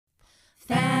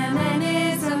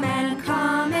Feminism and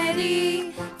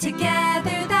comedy,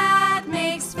 together that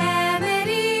makes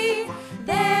family.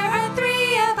 There are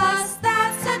three of us,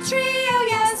 that's a trio,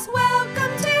 yes,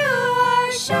 welcome to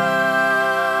our show.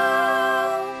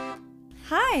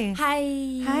 Hi. Hi.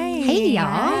 Hey, y'all.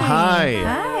 Hi.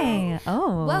 Hi.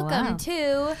 Oh, Welcome wow.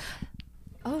 to...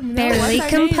 Oh, no, Barely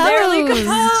what's our name? Composed. Barely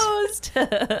composed.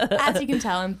 As you can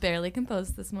tell, I'm barely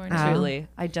composed this morning. Truly.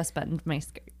 I just buttoned my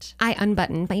skirt. I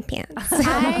unbuttoned my pants.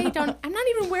 I'm not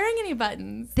even wearing any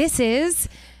buttons. This is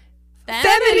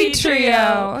Family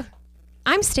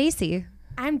I'm Stacy.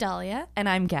 I'm Dahlia. And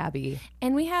I'm Gabby.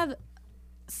 And we have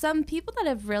some people that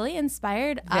have really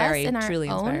inspired Very, us in our truly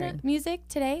own inspiring. music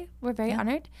today. We're very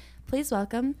honored. Please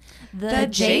welcome the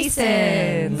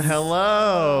Jasons.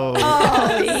 Hello. Oh,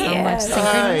 So much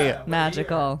Hi.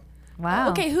 magical.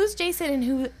 Wow. Okay, who's Jason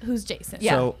and who's Jason?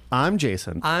 Yeah. So I'm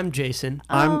Jason. I'm Jason.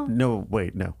 I'm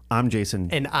Jason.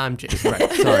 And I'm Jason.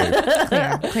 Right.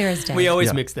 Sorry. Clear as day. We always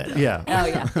Yeah. mix that up. Yeah. Oh,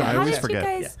 yeah. I How always did forget.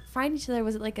 you guys find each other?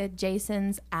 Was it like a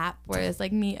Jason's app where it's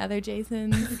like meet other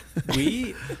Jasons?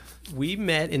 We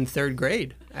met in third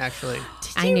grade, actually.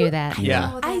 I knew that.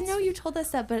 Yeah. I know you told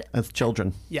us that, but As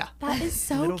children. Yeah. that is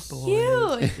so Little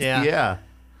cute. Yeah. Yeah.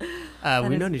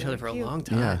 We've is known each really other for a cute. long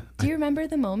time. Yeah. Do you remember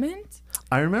the moment?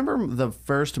 I remember the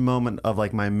first moment of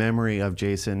like my memory of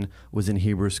Jason was in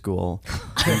Hebrew school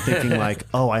and thinking like,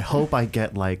 oh, I hope I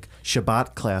get like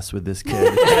Shabbat class with this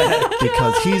kid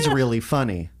because he's really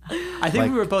funny. I think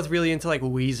Like- we were both really into like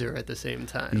Weezer at the same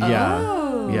time.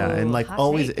 Yeah. Yeah. And like hot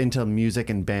always take. into music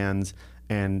and bands.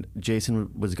 And Jason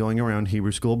was going around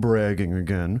Hebrew school bragging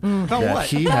again that what?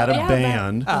 he had a Yeah,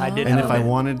 band. I did And have if a I band.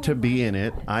 wanted to be in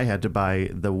it, I had to buy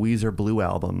the Weezer Blue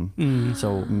album.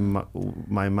 So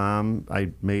my mom, I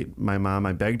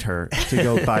begged her to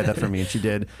go buy that for me, and she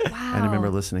did. And I remember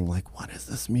listening, like, what is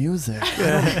this music?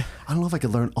 I don't know if I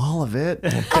could learn all of it.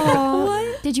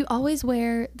 Oh, did you always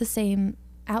wear the same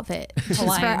outfit? Just for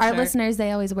Hawaiian our shirt. listeners,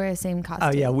 they always wear the same costume.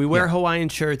 Oh, yeah. We wear Hawaiian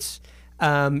shirts.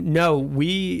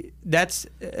 That's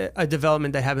a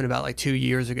development that happened about like 2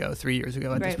 years ago, 3 years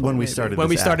ago. At this Right. point, When we maybe. started When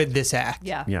this we started this act.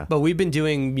 Yeah. Yeah. But we've been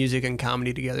doing music and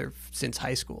comedy together since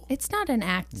high school. It's not an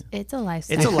act; it's a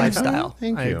lifestyle. It's a lifestyle.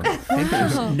 Thank you.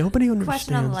 Nobody understands.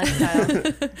 Question on the lifestyle.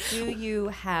 Do you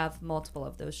have multiple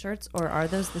of those shirts or are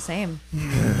those the same?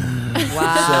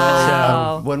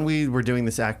 Wow. When we were doing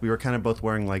this act, we were kind of both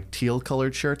wearing like teal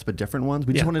colored shirts, but different ones.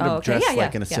 We just Yeah. wanted to Oh, okay. dress Yeah, yeah,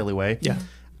 like in a yeah. silly way. Yeah.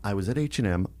 I was at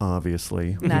H&M,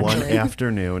 obviously, one Naturally.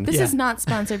 afternoon. This Yeah. is not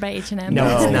sponsored by H&M. No,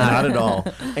 it's not. at all.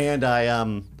 And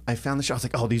I found the show. I was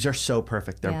like, oh, these are so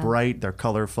perfect. They're Yeah. bright. They're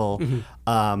colorful.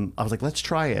 I was like, let's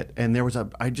try it. And there was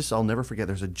I'll never forget,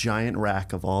 there's a giant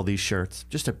rack of all these shirts.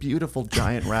 Just a beautiful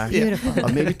giant rack. Beautiful.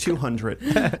 Of maybe 200.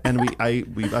 And I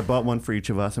bought one for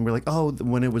each of us. And we're like, oh,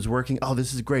 when it was working, oh,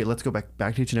 this is great. Let's go back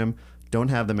to H&M. Don't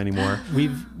have them anymore.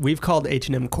 We've called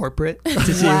H&M corporate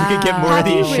to see if we could get more Have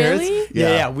of these you shirts. really?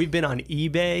 Yeah. We've been on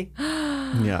eBay.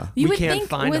 Yeah. You We would can't think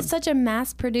find with them. such a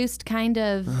mass-produced kind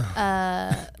of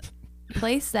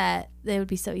place that they would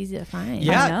be so easy to find.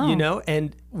 Yeah,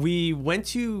 and we went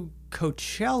to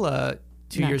Coachella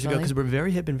 2 years ago Naturally. because we're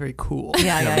very hip and very cool.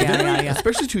 Yeah.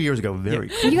 Especially 2 years ago. Very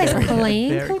cool. You guys playing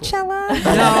Very cool. Coachella?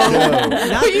 No,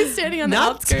 not, Were you standing on the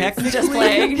not outskirts? technically, Just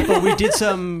playing. but we did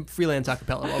some freelance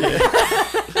acapella while we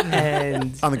were there.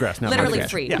 And On the grass. Now Literally on the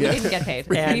free. grass. We didn't get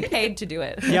paid. And- We paid to do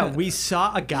it. yeah, we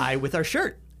saw a guy with our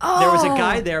shirt. There was a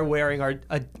guy there wearing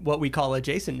what we call a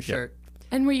Jason shirt.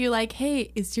 And were you like, hey,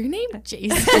 is your name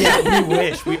Jason? Yeah, we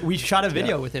wish. We shot a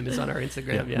video with him. It's on our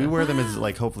Instagram. Yeah. We wear them as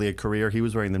like hopefully a career. He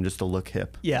was wearing them just to look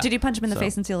hip. Yeah. Did you punch him in the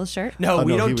face and steal his shirt? No, Oh,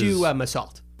 we no, don't he do was-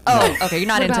 assault. Oh, okay. You're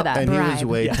not What into about that. And he was Bribe.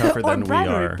 way tougher than we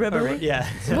are. Yeah.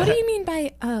 What do you mean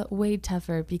by way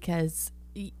tougher? Because,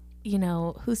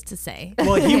 who's to say?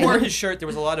 Well, he wore his shirt. There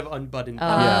was a lot of unbuttoned.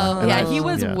 Yeah. And I- he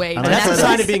was yeah. way And And I that's a thought-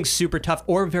 sign of being super tough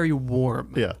or very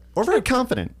warm. Yeah. Or very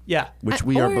confident, Yeah. which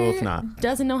we are Or both not.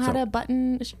 Doesn't know how to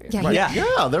button a shirt. Yeah. Right. Yeah.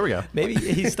 Yeah, there we go. Maybe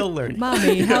he's still learning.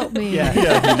 Mommy, help me. Yeah.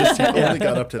 Yeah, he only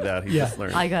got up to that. He Yeah. just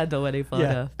learned. I got the wedding photo.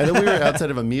 Yeah. And then we were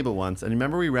outside of Amoeba once, and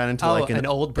remember we ran into Oh, like an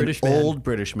old British man. old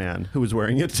British man who was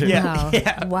wearing it too. Yeah. Wow.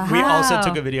 Yeah. Wow. We also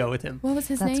took a video with him. What was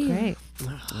his That's name? great.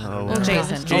 Oh,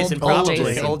 Jason. Jason, Old probably.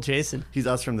 Jason. Old Jason. he's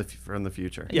us from the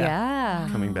future. Yeah.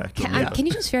 Coming back. To Can, Amoeba. can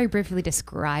you just very briefly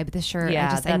describe the shirt?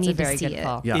 Yeah, I that's need a very to see good it.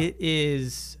 call. Yeah. It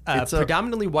is It's a-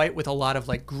 predominantly white with a lot of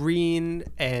like green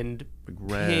and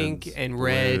Reds, pink and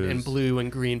red blues. and blue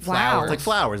and green Wow. flowers. It's like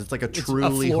flowers. It's like a It's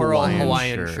truly a floral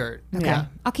Hawaiian, shirt. Okay. Yeah.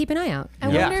 I'll keep an eye out. I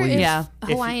Yeah, wonder please. if Yeah.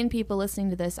 Hawaiian people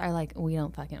listening to this are like, we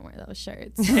don't fucking wear those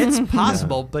shirts. It's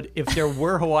possible, but if there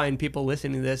were Hawaiian people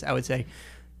listening to this, I would say,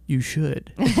 You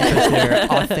should. Because they're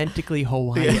authentically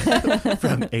Hawaiian.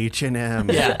 From H&M.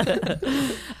 Yeah.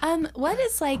 What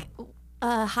is like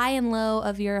high and low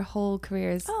of your whole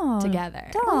careers together?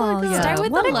 Dahlia, Start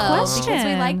with what the a low question. because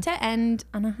we like to end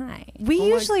on a high. We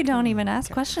usually don't even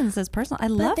ask questions this personal. I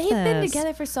But love they've been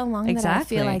together for so long that I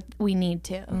Exactly. feel like we need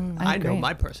to. I know agree.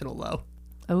 my personal low.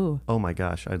 Oh. Oh my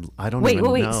gosh. I don't Wait,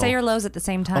 even wait, know. say your lows at the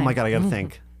same time. Oh my God, I gotta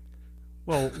think.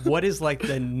 Well, what is like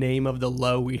the name of the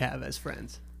low we have as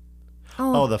friends?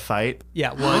 Oh, the fight?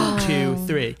 Yeah, 1, 2,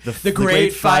 3. The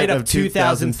Great Fight of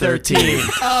 2013.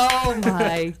 Oh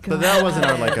my But that wasn't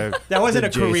our like a. That wasn't a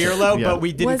the Jason- career low, yeah. but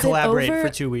we didn't Was it collaborate over for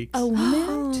 2 weeks. A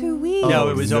woman? 2 weeks. No, Oh,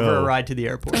 it was over no. a ride to the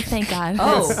airport. Thank God.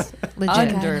 Oh,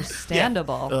 Legit.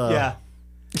 understandable. Yeah,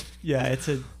 yeah, it's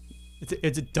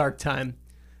a dark time.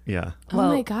 Yeah. Oh Well,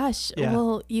 my gosh. yeah.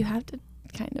 Well, you have to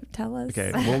kind of tell us.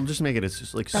 Okay, we'll just make it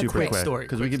as like super quick quick story,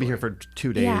 because quick we could be here for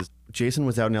 2 days. Yeah. Jason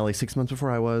was out in LA 6 months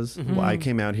before I was. Mm-hmm. Well, I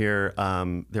came out here.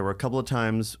 There were a couple of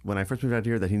times when I first moved out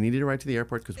here that he needed a ride to the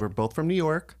airport because we're both from New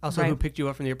York. Also, who picked you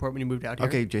up from the airport when you moved out here?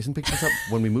 Okay, Jason picked us up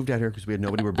when we moved out here because we had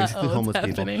nobody. We were basically homeless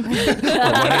people.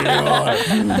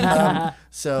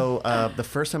 So the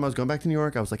first time I was going back to New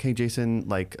York, I was like, "Hey, Jason,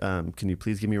 like, can you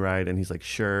please give me a ride?" And he's like,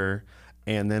 "Sure."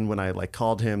 And then when I like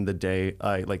called him the day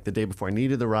before I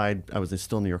needed the ride, I was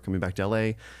still in New York coming back to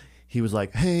LA. He was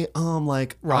like, "Hey,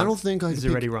 like, Wrong. I don't think I He's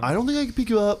can already wrong. I don't think I can pick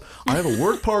you up. I have a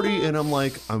work party, and I'm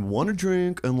like, I want to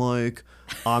drink, and like,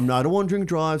 I don't want to drink and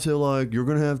drive, so like, you're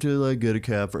gonna have to like get a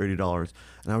cab for $80."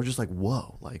 And I was just like,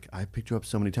 "Whoa! Like, I picked you up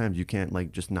so many times. You can't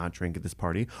like just not drink at this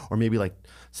party, or maybe like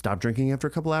stop drinking after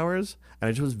a couple hours." And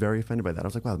I just was very offended by that. I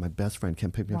was like, "Wow, my best friend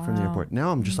can't pick me up from the airport."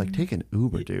 Now I'm just like taking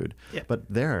Uber, dude. Yeah. But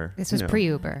there, This you was know,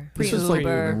 pre-Uber. This was like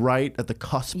Pre-Uber. right at the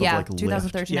cusp Yeah, of like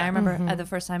 2013. Yeah. I remember at the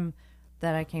first time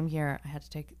that I came here, I had to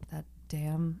take that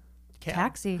damn Cab.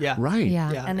 taxi. Yeah. Lyft. Right.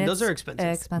 Yeah. Yeah. And And those it's are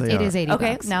expensive. They It are. is 80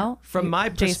 Okay, bucks. now From my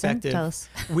Jason, perspective, tell us.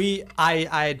 I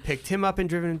had picked him up and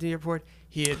driven him to the airport.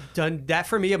 He had done that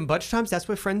for me a bunch of times. That's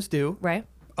what friends do. Right.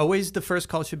 Always the first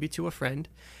call should be to a friend.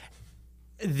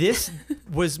 This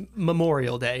was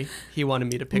Memorial Day. He wanted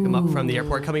me to pick him up from the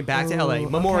airport coming back to LA.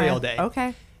 Memorial Day.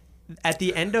 Okay. At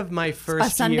the end of my first A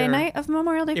Sunday year, night of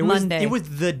Memorial Day? It was, Monday. It was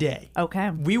the day. Okay.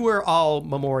 We were all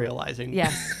memorializing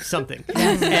Yes. something.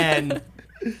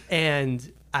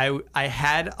 And I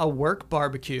had a work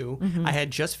barbecue. I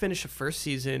had just finished the first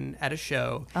season at a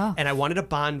show, and I wanted to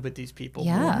bond with these people.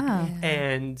 Yeah.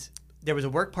 And there was a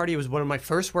work party. It was one of my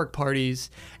first work parties,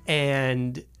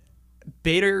 and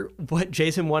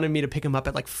Jason wanted me to pick him up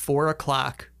at like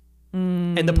 4:00.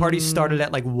 And the party started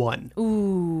at like 1.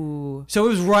 Ooh. So it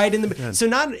was right in the. So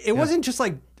it wasn't just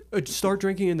like start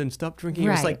drinking and then stop drinking. It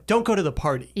was Right. like don't go to the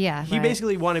party. Yeah. He Right.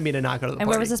 basically wanted me to not go to the And party.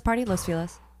 where was this party? Los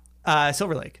Feliz.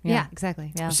 Silver Lake. Yeah,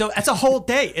 exactly. Yeah. So that's a whole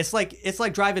day. It's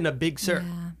like driving a Big Sur.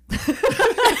 Well,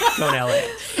 Going to LA.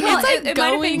 It's like it might have been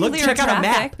going- Look, clear check out a traffic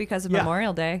map. because of Yeah.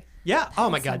 Memorial Day. Yeah. Oh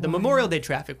my God. The Memorial Day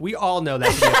traffic. We all know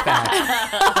that to be a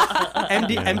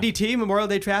fact. MDT, Memorial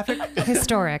Day traffic.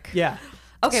 Historic. Yeah.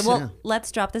 Okay, well, Yeah.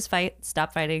 let's drop this fight.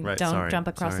 Stop fighting. Right, Don't sorry, jump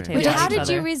across sorry. the table. But at how each did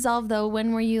you other. resolve though?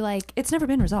 When were you like? It's never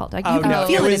been resolved. You Oh can no.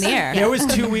 feel it was, in the air. There was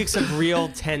 2 weeks of real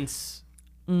tense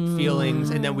feelings,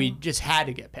 and then we just had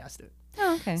to get past it.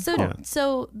 Oh, okay. So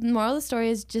so the moral of the story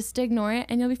is just ignore it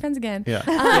and you'll be friends again. Yeah.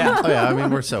 Yeah. Oh yeah. I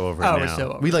mean, we're so over it Oh, now. we're so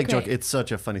over we it. like joke. Great. It's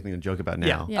such a funny thing to joke about now.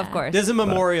 Yeah. Yeah. Of course. There's a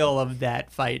memorial of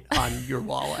that fight on your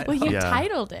wall. At Well, home. you Yeah.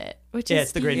 titled it, which Yeah, is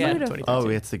it's the Great Fight of beautiful.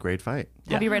 2013. Oh, it's the great fight.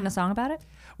 Have Yeah. you written a song about it?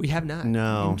 We have not.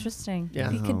 No. Interesting. Yeah.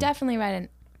 We could definitely write an.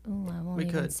 Ooh, I won't We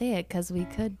even could. say it because we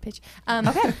could pitch.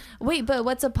 Okay. Wait, but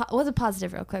what's a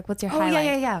positive real quick? What's your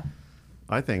highlight? yeah.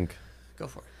 I think. Go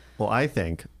for it. Well, I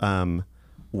think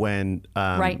when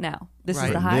Right now. This is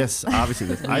right. the high. this obviously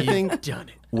this. I think Done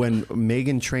it. when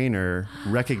Megan Trainor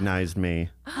recognized me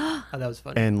Oh, that was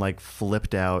funny. and like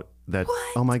flipped out that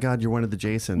oh my God, you're one of the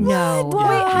Jasons. No. Wait,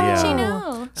 how did she Yeah.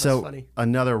 know? So funny.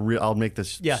 another I'll make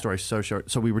this Yeah. story so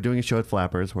short. So we were doing a show at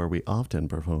Flappers where we often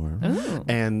perform.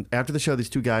 And after the show, these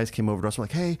two guys came over to us and were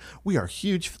like, "Hey, we are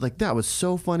huge. Like that was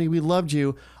so funny. We loved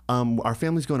you. Our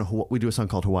family's going to Hawaii. We do a song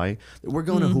called Hawaii. We're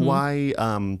going to Hawaii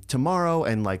tomorrow,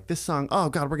 and like this song, oh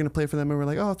God, we're gonna play for them." And we're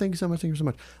like, "Oh, thank you so much, thank you so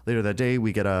much." Later that day,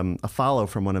 we get a follow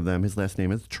from one of them. His last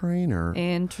name is Trainer.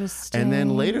 Interesting. And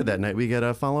then later that night, we get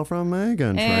a follow from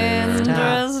Megan Trainor.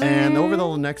 Interesting. And over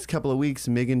the next couple of weeks,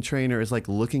 Megan Trainor is like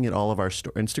looking at all of our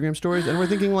Instagram stories, and we're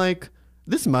thinking like,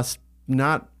 this must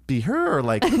not be her, or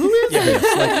like, who is this?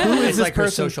 Like, who is It's this like her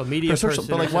person? social media person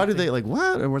But or like, why do something. they like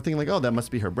what? And we're thinking like, oh, that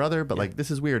must be her brother. But like, this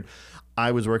is weird.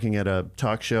 I was working at a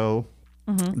talk show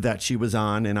that she was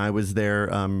on, and I was there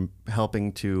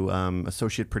helping to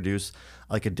associate produce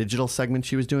like a digital segment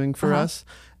she was doing for us.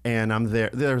 And I'm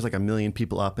there. There was like 1 million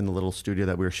people up in the little studio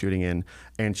that we were shooting in,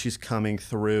 and she's coming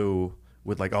through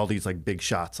with like all these like big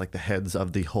shots, like the heads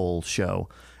of the whole show.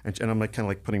 And I'm like kind of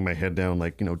like putting my head down,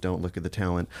 like, you know, don't look at the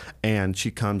talent. And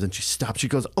she comes and she stops. She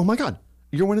goes, "Oh my God,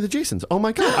 you're one of the Jasons. Oh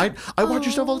my God, I watch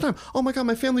your stuff all the time. Oh my God,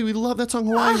 my family, we love that song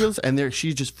Hawaii." And there,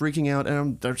 she's just freaking out.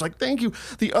 And there's like, "Thank you.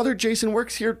 The other Jason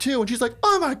works here too." And she's like,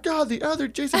 "Oh my God, the other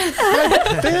Jason,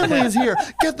 my family is here.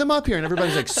 Get them up here." And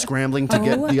everybody's like scrambling to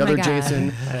get the other God.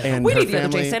 Jason and We her need the other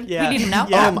family. Jason. Yeah. We need him now.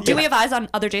 Yeah. Do we have eyes on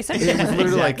other Jason? It was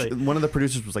literally Exactly. like one of the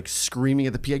producers was like screaming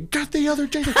at the PA, "Get the other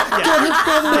Jason, get her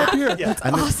family up here."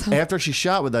 And then after she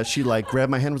shot with us, she like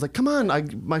grabbed my hand and was like, "Come on,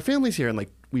 my family's here." And like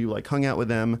we like hung out with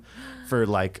them for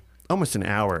like almost an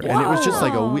hour. And it was just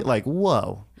like like,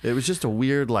 whoa. It was just a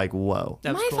weird like, whoa.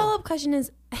 That was My cool. follow-up question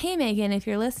is, hey, Megan, if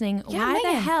you're listening, why the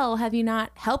Megan. hell have you not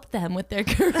helped them with their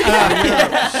career?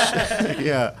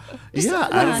 Yeah. Yeah.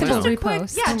 I don't Simple know.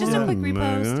 repost. Just a quick Yeah, repost.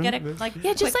 man. Get it like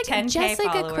Yeah, just quick like 10K a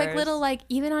quick followers. little like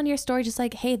even on your story, just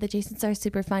like, hey, the Jasons are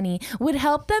super funny, would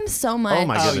help them so much. Oh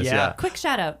my goodness, yeah. yeah. Quick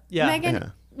shout out, Yeah. Megan. Yeah.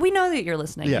 We know that you're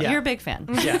listening. Yeah. You're a big fan.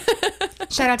 Yeah.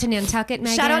 Shout out to Nantucket,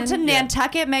 Megan. Shout out to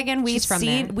Nantucket, Megan. She's from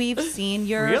there. We've seen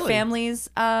your Really? family's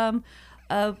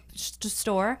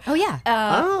store. Oh, yeah.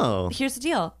 Oh. Here's the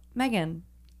deal, Megan.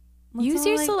 let's Use all,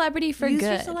 your like, celebrity for use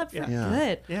your good. celeb for Yeah.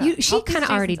 good. Yeah. She Help these kind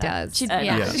of already Jasons out. does. She-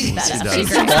 Yeah. yeah. She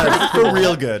badass. does. For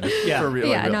real good. Yeah. For real.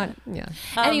 Yeah, like, not, yeah.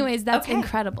 Anyways, that's okay.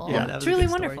 incredible. Yeah, that It's was a really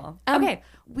good story. wonderful. Okay,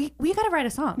 we gotta write a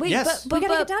song. Wait, Yes. but we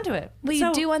gotta but- get down to it. We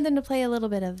So- do want them to play a little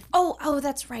bit of. Oh,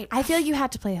 that's right. I feel you have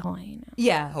to play Hawaiian. now.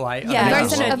 Yeah. Hawaii. Yeah. Okay. A you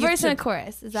verse, should- and, a you verse and a should-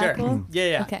 chorus. Is that Sure. cool? Yeah,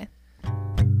 yeah. Okay.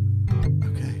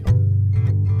 Okay.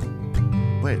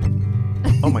 Wait.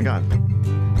 Oh my God. Oh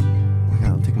my God,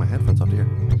 I'll take my headphones off to hear.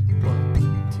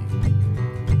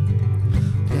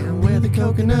 Down where the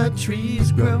coconut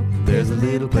trees grow, there's a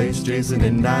little place Jason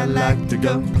and I like to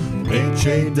go. Hawaii,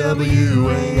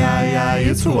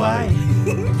 it's Hawaii.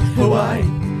 Hawaii.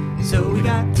 So we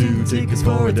got 2 tickets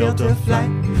for a Delta flight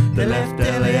that left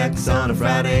LAX on a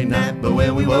Friday night. But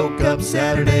when we woke up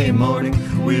Saturday morning,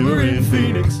 we were in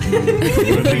Phoenix.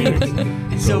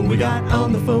 So we got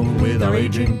on the phone with our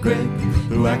agent Greg,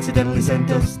 who accidentally sent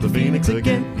us to Phoenix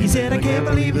again. He said, "I can't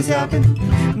believe this happened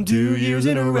 2 years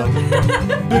in a row.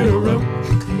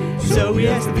 So we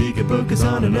asked if he could book us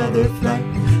on another flight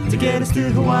to get us to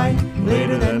Hawaii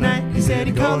later that night. He said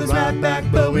he'd call us right back,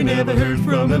 but we never heard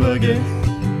from him again.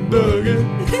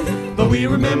 But we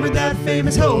remembered that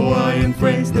famous Hawaiian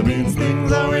phrase that means things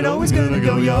aren't always gonna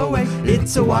go your way.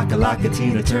 It's a waka laka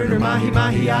Tina Turner, mahi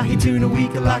mahi ahi tuna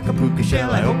wika laka puka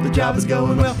shell. I hope the job is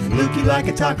going well. Looky like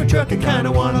a taco truck, I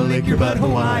kinda wanna lick your butt.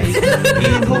 Hawaii,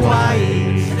 in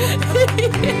Hawaii.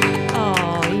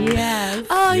 Oh yes.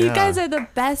 Oh, you Yeah. guys are the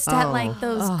best at Oh. like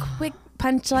those quick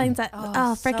punchlines. That so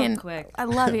freaking quick. I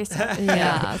love your stuff.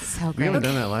 Yeah, so We great. haven't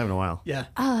done that live in a while. Yeah.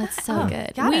 Oh, it's so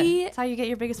good. Got We it. That's how you get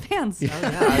your biggest fans.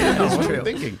 That's What true. I'm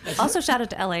thinking. Also, shout out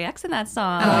to LAX in that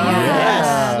song.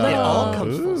 Yeah. It all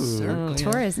comes full Ooh. circle.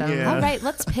 Tourism. Yeah. all right.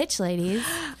 Let's pitch, ladies.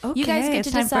 You guys Okay, get it's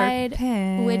to time for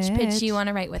decide which pitch pitch. you want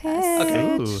to write with us.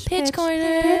 Okay. Ooh. Pitch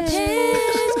corner. Pitch.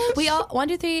 We all 1,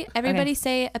 2, 3. Everybody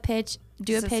say a pitch.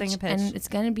 Do a So pitch, sing a pitch. and it's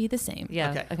gonna be the same. Yeah.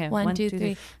 Okay. Okay. 1, 2,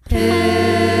 3.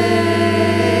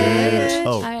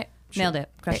 Oh. All right. Nailed it.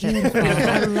 Crushed I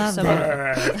it. love So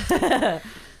that.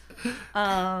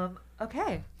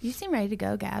 Okay. You seem ready to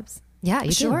go, Gabs. Yeah, you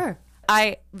do. Sure.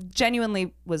 I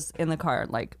genuinely was in the car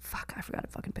like, fuck, I forgot to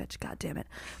fucking pitch. God damn it.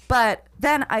 But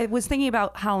then I was thinking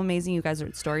about how amazing you guys are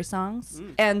at story songs.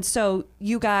 And so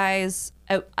you guys,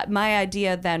 my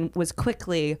idea then was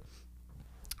quickly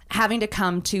having to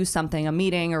come to something, a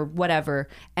meeting or whatever,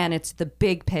 and it's the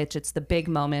big pitch, it's the big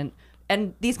moment.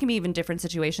 And these can be even different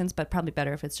situations, but probably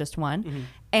better if it's just one.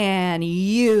 And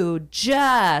you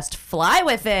just fly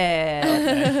with it.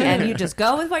 And you just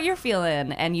go with what you're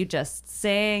feeling. And you just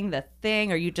sing the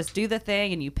thing, or you just do the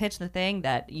thing, and you pitch the thing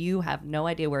that you have no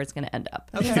idea where it's going to end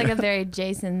up. It's like a very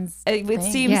Jason's. It thing.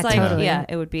 seems Yeah, like, totally. yeah,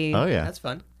 it would be. Oh yeah. That's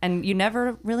fun. And you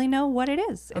never really know what it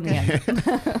is in the end.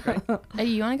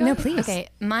 You want to go? No, please. Okay,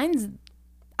 mine's.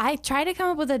 I try to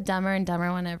come up with a dumber and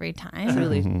dumber one every time.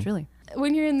 Truly, truly.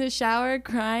 When you're in the shower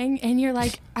crying and you're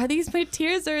like, "Are these my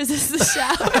tears or is this the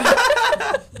shower?"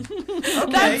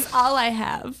 That's all I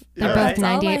have. They're All both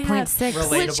right. all I have. 98.6.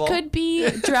 Relatable. Which could be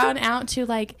drawn out to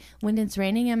like, when it's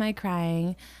raining, am I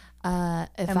crying? If And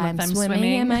I'm if I'm swimming,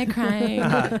 swimming. am I crying?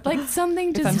 Like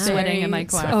something just I'm sweating, very- am I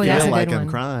crying? Oh, that's Feel a like good I'm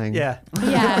one. crying. Yeah.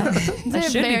 Yeah, I it's a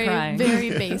should be very, crying. very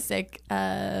basic,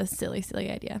 silly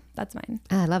idea. That's mine.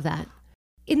 I love that.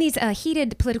 in these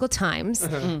heated political times,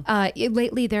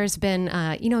 lately there's been,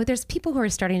 there's people who are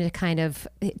starting to kind of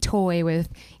toy with,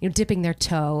 dipping their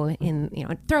toe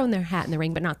in, throwing their hat in the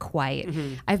ring, but not quite.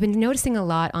 I've been noticing a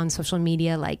lot on social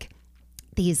media, like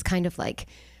these kind of like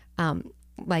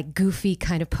goofy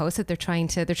kind of posts that they're trying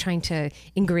to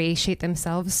ingratiate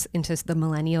themselves into the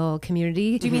millennial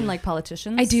community. Do you mean like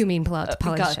politicians? I do mean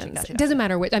politicians. Gotcha. It doesn't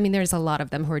matter what. I mean, there's a lot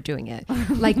of them who are doing it.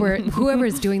 Like where whoever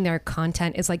is doing their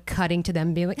content is like cutting to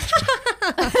them, being like,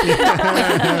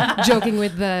 joking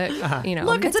with the,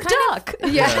 Look, it's a duck.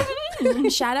 Yeah.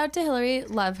 Shout out to Hillary,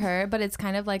 love her, but it's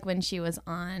kind of like when she was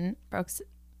on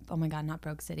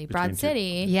Broad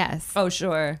City, Yes. Oh,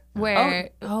 sure. where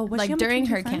was she like on during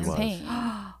her Between Friends? campaign,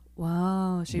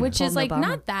 Wow. which is like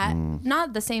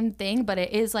not the same thing, but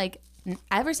it is like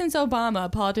ever since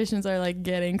Obama, politicians are like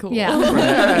getting cool.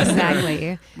 Yeah.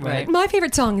 Exactly. Right. My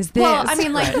favorite song is this. Well, I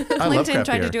mean, like I love Clinton craft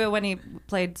tried beer. to do it when he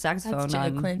played saxophone That's Joe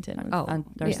on, Clinton. on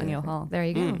Arsenio Hall. There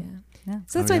you go. Yeah.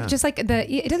 So that's Oh, why yeah. just like it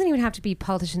doesn't even have to be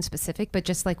politician specific, but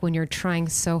just like when you're trying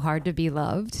so hard to be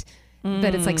loved,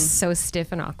 but it's like so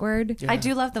stiff and awkward. I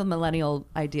do love the millennial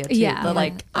idea too. Yeah. The,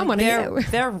 like I'm one of they're, you.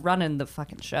 they're running the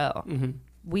fucking show.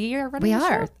 We are running We the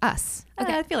are show? us.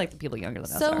 Okay. I feel like the people younger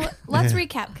than us So are. let's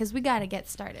recap because we got to get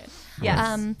started.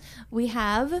 Yes. We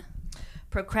have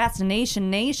Procrastination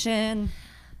Nation.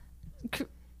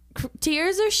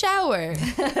 tears or shower.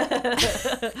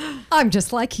 I'm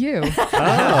just like you. All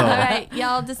right,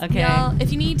 y'all. Just Okay. y'all.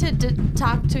 If you need to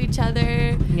talk to each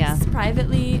other, Yeah.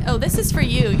 privately. Oh, this is for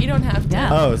you. You don't have to. Yeah.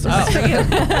 Oh, so For you.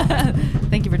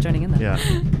 Thank you for joining in. Then. yeah.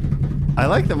 I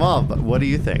like them all, but what do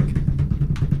you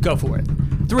think? Go for it.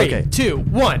 3, Okay. 2,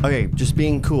 1. Okay, just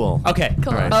being cool. Okay.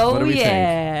 Cool. All right, Oh what do we think?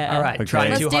 yeah. All right. Okay. Trying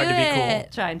Let's too do hard to be cool.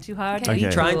 it. Trying too hard Okay. to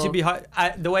be Trying cool. to be hard.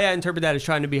 The way I interpret that is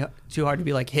trying to be too hard to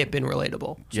be like hip and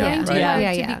relatable. Trying too right. hard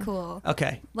Yeah, to yeah. be cool.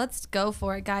 Okay. Let's go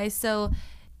for it, guys. So,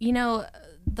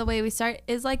 the way we start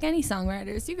is like any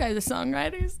songwriters. You guys are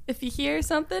songwriters. If you hear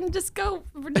something, just go.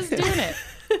 We're just doing it.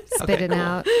 Spit it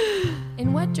out.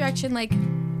 In what direction, like,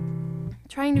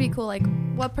 trying to be cool, like,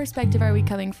 what perspective are we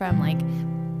coming from? Like,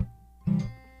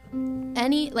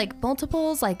 any, like,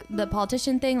 multiples, like the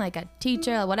politician thing, like a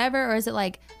teacher, or whatever? Or is it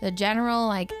like the general,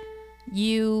 like,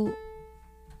 you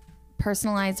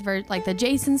personalized version, like the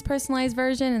Jason's personalized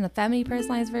version and the Femi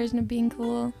personalized version of being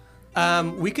cool?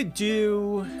 We could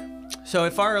do. So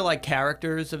if our like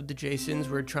characters of the Jasons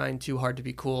were trying too hard to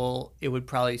be cool, it would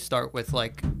probably start with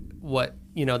like what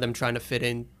them trying to fit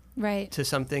in Right. to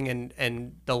something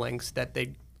and the lengths that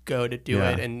they go to do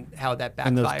Yeah. it and how that backfires.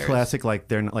 And those classic, like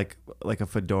they're not like a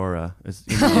fedora, is,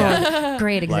 yeah,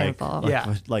 Great like, example.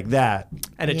 Yeah. like that.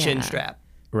 and a chin Yeah. strap,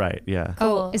 Right? Yeah.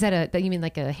 Oh, is that you mean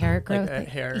like a hair growth? like a thing?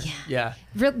 hair. Yeah.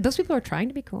 Those people are trying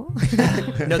to be cool.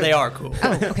 No, they are cool.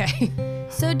 Oh, okay.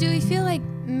 So do we feel like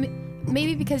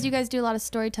maybe because you guys do a lot of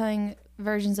storytelling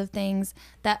versions of things,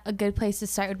 that a good place to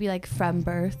start would be like from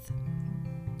birth?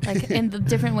 Like in the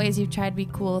different ways you've tried to be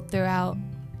cool throughout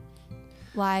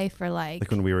life, or like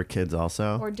Like when we were kids,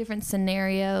 also. or different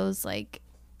scenarios, like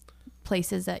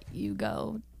places that you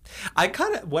go. I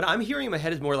kind of what I'm hearing in my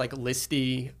head is more like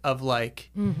listy of like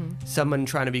someone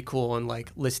trying to be cool and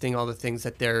like listing all the things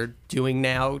that they're doing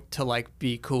now to like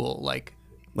be cool, like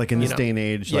Like in this day and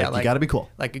age, like, you got to be cool.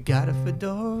 Like you got a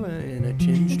fedora and a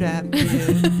chin strap.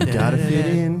 You got to fit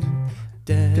in.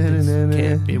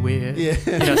 Can't be weird. Yeah.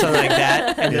 Something like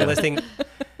that. And Yeah. they're listing.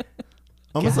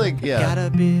 Almost like, yeah. Gotta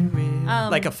be real.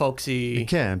 Like a folksy. It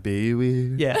can't be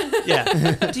weird. Yeah.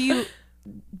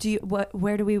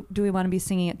 Where do we want to be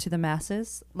singing it to the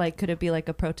masses? Like, could it be like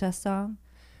a protest song?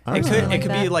 It Oh. could be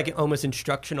that. like almost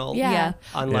instructional. Yeah.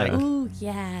 On Yeah. like Ooh,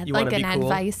 yeah, You like wanna an be cool?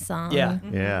 advice song. Yeah.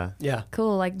 Yeah. yeah.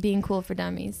 Cool, like being cool for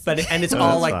dummies. But and it's Oh,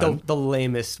 all that's like fun. the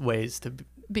lamest ways to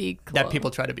be cool. that people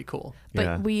try to be cool. But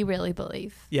Yeah. we really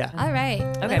believe. Yeah. All right.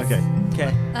 Okay. let's,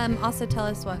 Okay. Okay. Also tell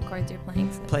us what chords you're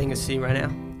playing. So. Playing a C right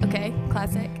now. Okay,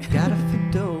 classic. Got a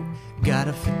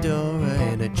fedora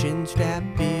and a chin strap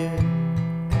beard.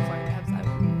 For it, perhaps I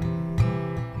would-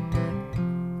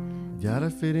 Gotta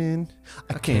fit in.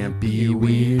 I can't be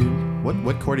weird.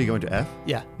 What chord are you going to? F?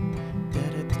 Yeah.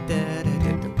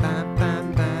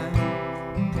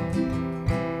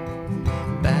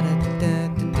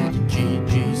 G,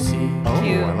 G, C. Oh,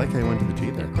 Cute. I like how you went to the G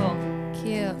there. Cool.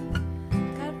 Cute.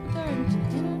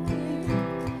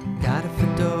 Got a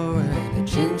fedora and a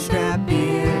chin strap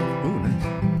beard. Ooh, nice.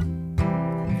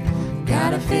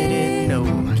 Gotta fit in. No,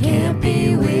 I can't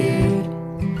be weird.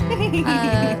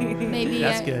 Maybe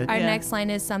That's good. our Yeah. next line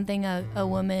is something a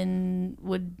woman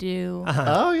would do.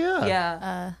 Oh, yeah.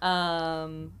 Yeah.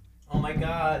 Oh my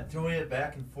God, throwing it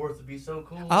back and forth would be so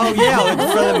cool. Oh yeah,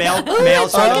 like for the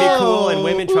males trying to be cool and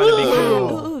women trying to be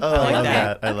cool. Oh, I love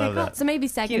that. that. I love that. So maybe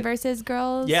second versus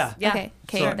girls. Yeah. Yeah. Okay.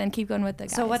 Sure. Then keep going with the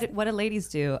guys. So what do ladies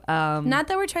do? Not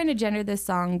that we're trying to gender this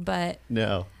song, but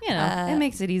No. it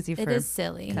makes it easy for it is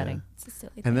silly. cutting. It's a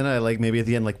silly. And then I like maybe at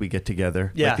the end like we get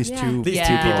together. Yeah. Like these Yeah. two These Yeah.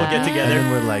 two people get and together,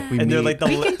 then we're like we and meet. they're like the,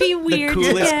 We can be weird the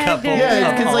coolest together. couple. yeah,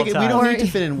 of because all like we time. don't need to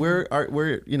fit in. We're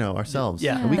ourselves.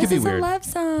 Yeah. And we this could be is weird. a love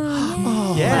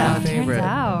song. Yeah. My favorite. Turns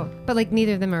out. But like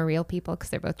neither of them are real people because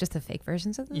they're both just the fake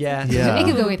versions of them. Yeah. Yeah. It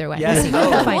could go either way. Yes.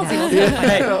 We'll find out.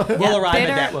 Hey, we'll arrive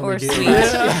Bitter at that when or we do.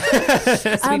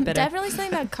 sweet? Sweet bitter. Definitely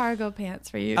something about cargo pants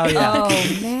for you. Oh yeah. Oh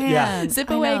man. Yeah. Zip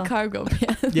I away know. cargo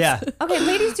pants. Yeah. Okay,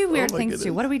 ladies do weird my things goodness.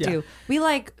 too. What do we Yeah. do? We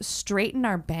like straighten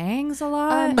our bangs a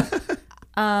lot.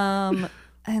 And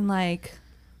like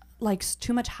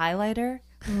too much highlighter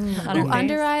on our Ooh, face.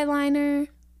 under eyeliner.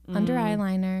 Under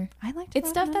eyeliner. I like to It's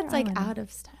put stuff under that's like eyeliner. out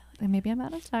of style. Maybe I'm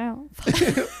out of style.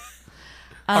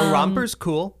 Are rompers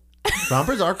cool?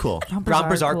 Rompers are cool.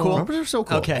 Rompers are cool. Rompers are so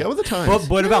cool. Okay. Go with the times. Well,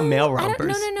 what about male I don't-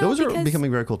 rompers? No, Those are because-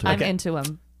 becoming very cool too. I'm into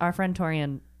them. Our friend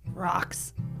Torian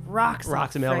rocks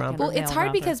a male romper. Well, it's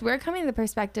hard because we're coming to the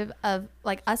perspective of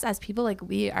like us as people, like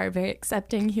we are very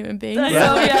accepting human beings.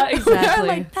 Yeah. Oh yeah, We're exactly.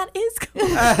 like, that is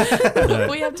cool.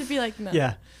 We have to be like, no.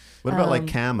 Yeah. What about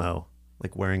like camo?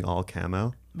 Like wearing all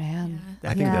camo? Man,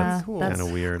 I think that's cool. kind of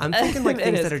weird. I'm thinking like It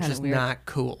things is that are kinda just weird. not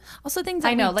cool. Also things that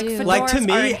I know, we like do. fedoras Like, to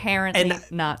me, are inherently and-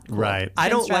 not cool. Right. I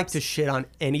don't Chin like straps. to shit on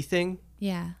anything,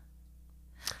 Yeah.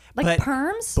 Like but-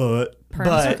 perms. But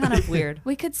Perms are kind of weird.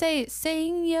 We could say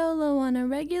saying YOLO on a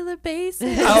regular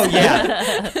basis. oh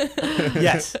yeah,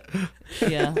 yes.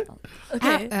 Yeah.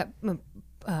 Okay.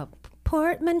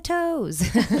 Portmanteaus.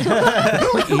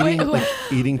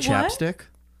 eating chapstick?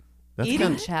 That's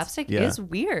Eating kinda- chapstick yeah. is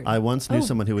weird. I once knew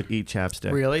someone who would eat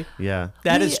chapstick. Really? Yeah.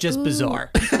 That We- is just ooh. bizarre.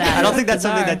 That I don't is think that's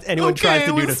something bizarre. that anyone tries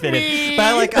to do to fit in. But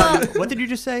I like. What did you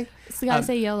just say? So you gotta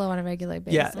say YOLO on a regular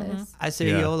basis. Yeah. I say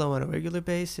Yeah. YOLO on a regular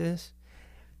basis,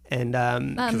 and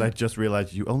Because I just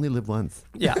realized you only live once.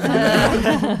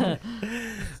 yeah.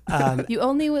 You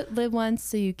only live once,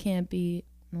 so you can't be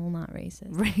not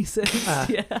racist. Racist.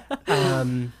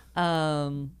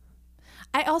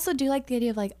 I also do like the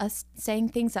idea of like us saying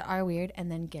things that are weird and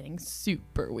then getting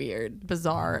super weird,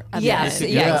 bizarre. at the Yes.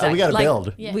 end. Yeah. Exactly. We gotta Like,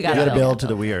 build. Yeah. We We gotta gotta build. build to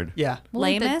the weird. Yeah. Well,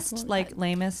 like the- Lamest, like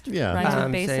lamest. Yeah. Rhymes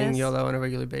with basis. Saying YOLO on a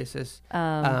regular basis. We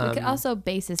could also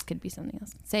basis could be something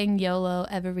else. Saying YOLO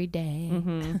every day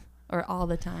or all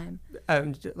the time.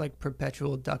 Like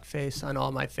perpetual duck face on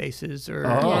all my faces, or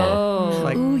Oh.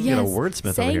 like Ooh, Get a yes. wordsmith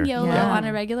over Saying here. YOLO Yeah. on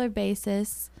a regular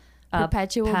basis.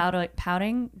 Perpetual.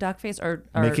 pouting duck face or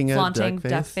Making a flaunting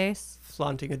duck face?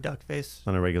 flaunting a duck face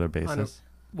On a regular on a, basis.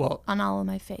 well on all of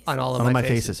my face. on all of On my my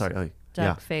faces. Sorry. Oh, yeah.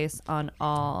 duck face on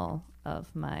all of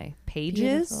my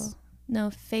pages. Beautiful.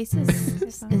 No, faces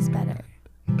is better.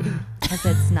 Because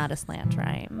it's not a slant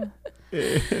rhyme.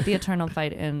 The eternal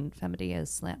fight in Femity is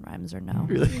slant rhymes or no.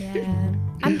 Yeah.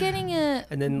 I'm getting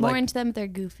And then, more like- into them if they're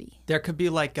goofy. There could be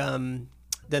like then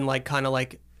like kind of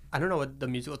like, I don't know what the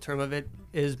musical term of it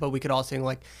is, but we could all sing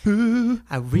like,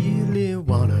 I really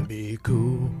wanna be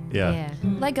cool. Yeah.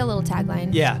 Like a little tagline.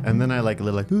 Yeah. And then I like a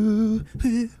little like, ooh,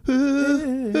 ooh,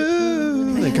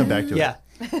 ooh, and then come back to Yeah.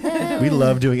 it. We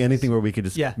love doing anything where we could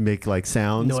just Yeah. make like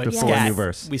sounds No, it's before a scat. new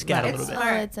verse. We scat a It's little bit.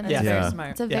 smart. It's, Yeah. Very Yeah. smart.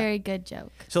 it's a Yeah. very good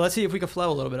joke. So let's see if we can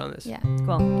flow a little bit on this. Yeah.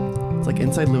 Cool. It's like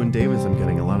Inside Llewyn Davis. I'm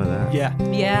getting a lot Yeah.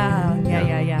 Yeah.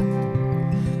 Yeah.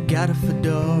 Got a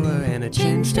fedora and a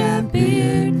chin strap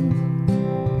beard.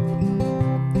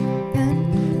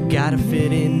 Gotta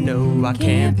fit in, no, I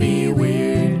can't be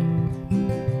weird.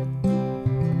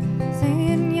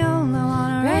 Saying YOLO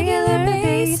on a regular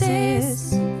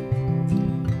basis.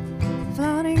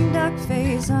 Floating duck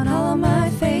face on all of my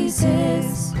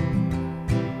faces.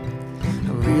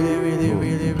 I really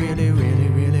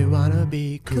wanna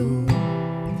be cool.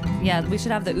 Yeah, we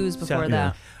should have the ooze before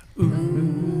yeah. that.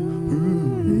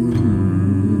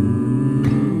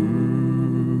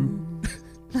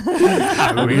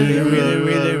 I really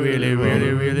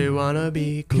wanna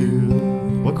be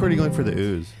cool. What chord are you going for the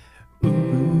ooze?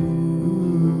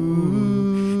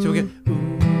 So we get.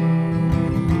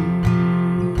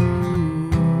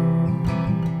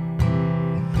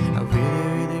 I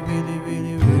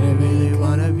really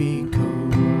wanna be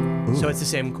cool. So it's the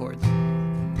same chords.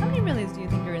 How many reallys do you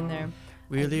think are in there?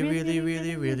 Really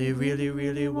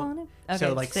want. Okay,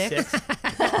 So like six.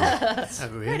 I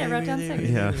I wrote down six.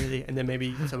 Yeah. and then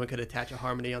maybe someone could attach a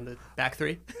harmony on the back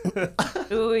three.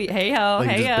 Ooh, hey ho, Like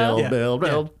hey just ho. build, Yeah. build,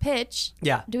 build. Pitch.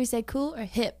 Yeah. Do we say cool or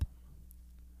hip?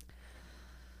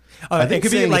 Oh, I it think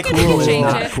could be saying like cool cool. is Change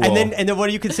not it. cool. And then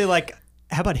what you could say like,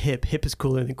 how about hip? Hip is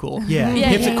cooler than cool. Yeah, Yeah,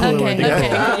 hip's yeah, a cooler way okay, to go.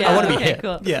 okay, I want to be okay, hip.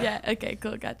 cool. Yeah. Yeah. Okay.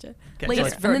 Cool. Gotcha. Okay, Like so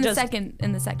it's like- And then just-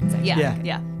 in the second section. Yeah,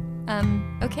 Yeah.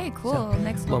 yeah. Okay. Cool.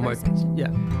 Next one more. section. Yeah.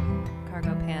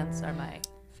 Cargo pants are my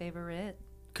favorite.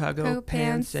 Cargo Cargo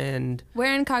pants pants. and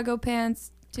Wearing cargo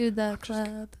pants to the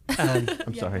club. um,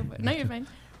 I'm sorry. No, you're fine.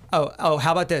 oh,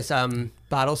 how about this?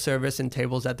 Bottle service and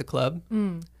tables at the club.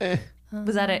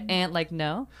 Was that an ant? Like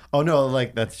no. Oh no,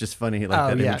 like that's just funny, like Oh,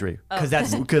 that yeah. imagery. Because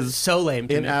that's Because so lame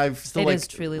to and me. I've still It like is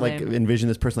truly like lame. envision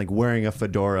this person like wearing a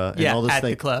fedora and Yeah, all this at the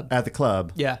thing club. at the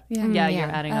club. Yeah. Yeah, you're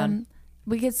adding on.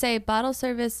 We could say bottle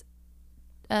service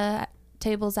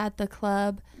tables at the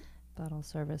club, Bottle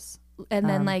service. and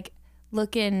then Um, like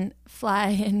looking fly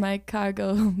in my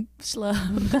cargo schlub.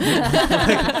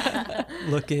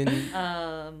 Looking.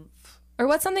 Or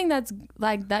what's something that's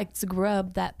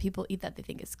grub that people eat that they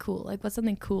think is cool? Like what's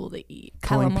something cool to eat?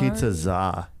 Calling Calamari? pizza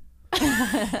za. I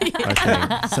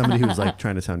think somebody who's like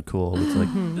trying to sound cool. It's like,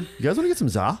 you guys want to get some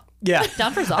za? Yeah.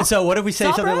 Down for Zop. So what if we say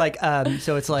Zopra? something like,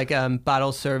 so it's like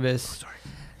bottle service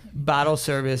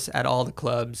at all the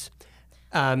clubs,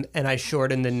 and I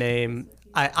shorten the name.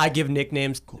 I give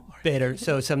nicknames better,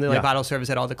 so something like Yeah. bottle service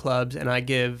at all the clubs, and I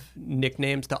give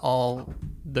nicknames to all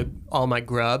my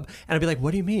grub, and I'd be like,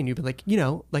 "What do you mean?" You'd be like,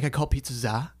 like I call pizza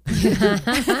za.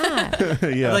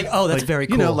 Yeah. Like, oh, that's very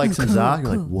You know, cool. like some za.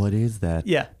 You're like, what is that?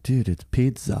 Yeah. Dude, it's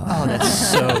pizza. Oh, that's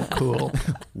so cool.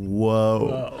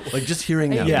 Whoa. Like just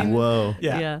hearing that. Yeah. Whoa.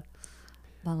 Yeah.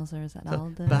 Bottle service at So, all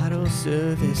the. bottle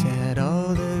service at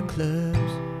all the clubs,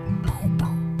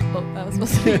 Oh, that was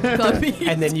supposed to be clubby.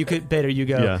 and then you go.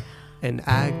 Yeah. And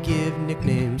I give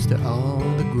nicknames to all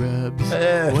the grubs.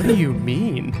 What do you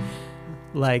mean?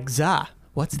 Like za.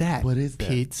 What's that? What is that?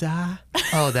 Pizza?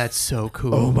 Oh, that's so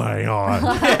cool. Oh my god.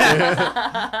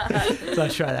 So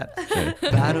let's try that.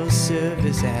 Bottle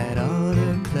service at all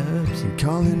the clubs. And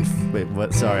calling. Wait,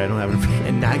 what? Sorry, I don't have it.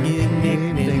 And I give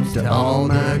nicknames to all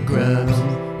the grubs.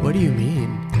 What do you mean?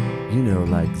 You know,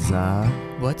 like za.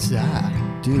 What's that?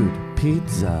 Dude,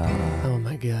 pizza. Oh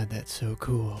my god, that's so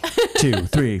cool. 2,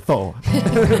 3, 4.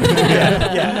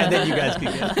 yeah, and then you guys can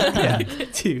get it. Yeah.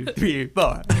 2, 3,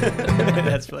 4.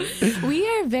 That's funny. We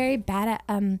are very bad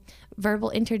at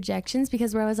verbal interjections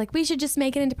because we're always like, we should just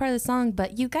make it into part of the song,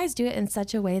 but you guys do it in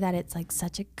such a way that it's like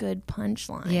such a good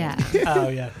punchline. Yeah. Oh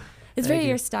yeah. It's Thank very you.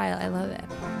 your style. I love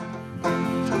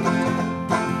it.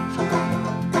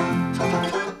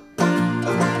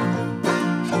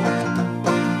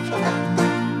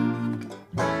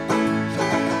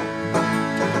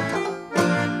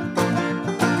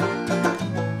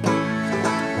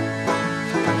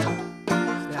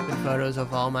 Snapping photos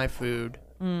of all my food.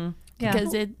 Yeah.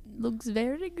 Because it looks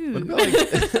very What good. about,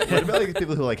 like, what about like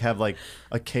people who like have like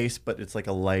a case, but it's like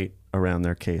a light around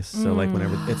their case? So like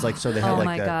whenever it's like, so they have Oh like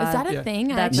my that. God. Is that a Yeah.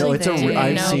 thing? I That's No, actually it's a. didn't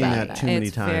I've know seen about that too many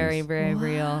it's times. very, very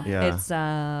real. Yeah. It's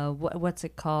what's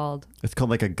it called? It's called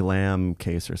like a glam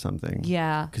case or something.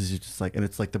 Yeah. Because you're just like, and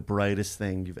it's like the brightest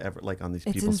thing you've ever like on these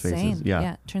It's people's insane. faces.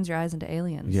 Yeah. Turns your eyes into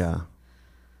aliens. Yeah.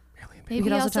 Maybe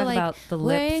could also talk like about the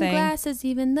lip wearing thing. glasses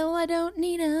even though I don't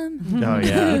need them. Oh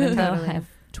yeah. Even though Totally. I have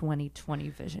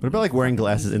 20/20 vision. What about like wearing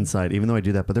glasses inside, even though I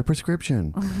do that, but they're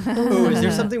prescription? Oh, is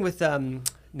there something with you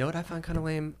know what I find kind of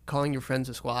lame? Calling your friends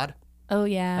a squad. Oh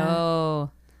yeah. Oh,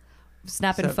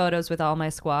 snapping So- photos with all my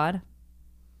squad.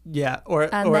 Yeah,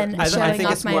 or And or then I showing think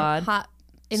off it's my squad. hot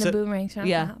in So- a boomerang. Showing off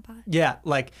Yeah. my hot pot. yeah,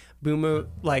 like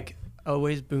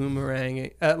always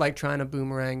boomeranging, like trying to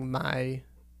boomerang my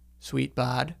sweet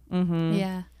bod Mm-hmm.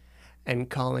 Yeah. and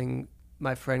calling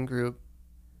my friend group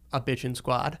a bitchin'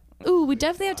 squad. Ooh, we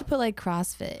definitely have to put like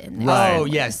CrossFit in there. Right. Oh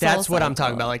yes, Soul that's what I'm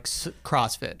talking Cycle. about, like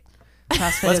CrossFit. CrossFit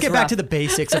Let's is get back rough. to the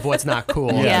basics of what's not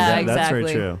cool. Yeah, That's very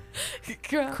exactly. true.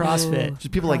 CrossFit.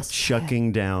 Just people like CrossFit.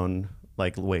 chucking down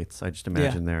like weights. I just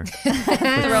imagine they're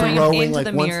Throwing them into like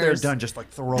the once mirrors. they're done, just like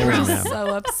throwing them. So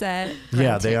upset.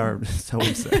 Yeah, they are so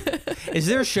upset. Is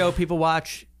there a show people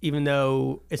watch even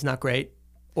though it's not great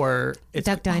or it's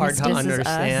Duck hard to Dynasty. This is us.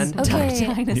 understand? Okay.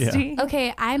 Duck Dynasty.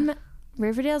 Okay,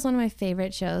 Riverdale is one of my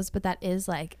favorite shows, but that is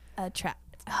like a trap.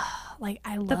 Like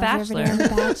I love Bachelor. Riverdale and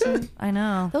The Bachelor. I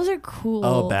know. Those are cool.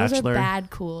 Oh, Those are Bachelor. bad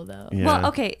cool though. Yeah. Well,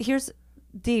 okay. Here's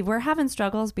D. We're having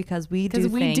struggles because we do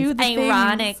we things do the things.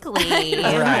 ironically.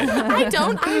 Right. I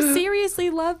don't. I seriously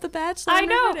love The Bachelor. I and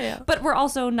know, Riverdale. but we're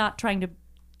also not trying to.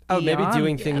 Oh, be maybe on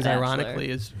doing The things Bachelor. ironically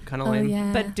is kind of Oh lame.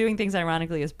 yeah. But doing things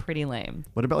ironically is pretty lame.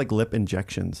 What about like lip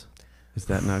injections? Is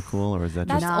that not cool, or is that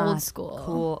That's just Not old school.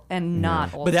 Cool and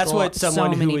not old But that's school. what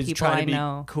someone so who many is people trying I to be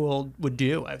know. cool would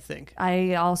do, I think.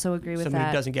 I also agree with Somebody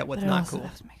that. who doesn't get what's But it not also cool.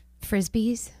 doesn't make-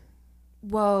 Frisbees.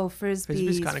 Whoa, frisbee.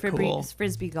 Frisbee's kinda cool.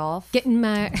 Frisbee golf. Getting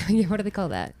my what do they call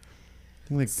that? I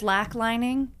think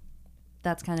Slacklining.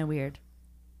 That's kind of weird.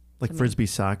 like frisbee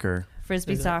soccer.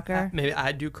 Frisbee soccer. Maybe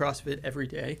I do CrossFit every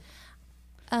day.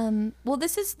 Well,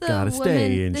 this is the Gotta woman.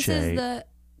 stay in this shape. is the.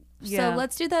 Yeah. So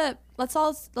let's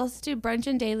do brunch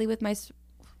and daily with my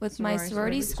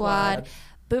sorority squad,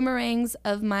 boomerangs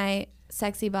of my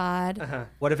sexy bod,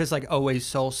 What if it's like always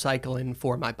soul cycling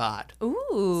for my bod?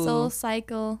 Ooh. soul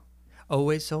cycle,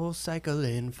 Always soul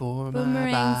cycling for my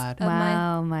boomerangs bod. of my.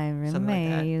 Wow, my Something like that.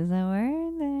 roommate used a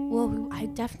word there. Well, I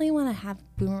definitely want to have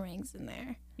boomerangs in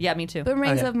there. Yeah, me too.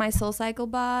 Boomerangs Okay. of my soul cycle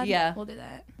bod. Yeah. we'll do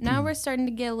that. Now we're starting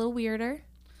to get a little weirder.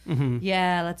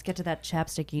 Yeah, let's get to that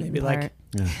chapstick eating Maybe part. like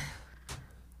Yeah.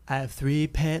 I have 3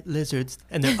 pet lizards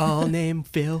and they're all named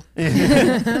Phil.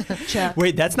 Chuck.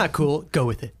 Wait, that's not cool. Go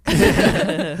with it.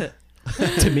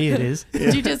 To me, it is.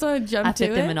 Do you just want to jump I to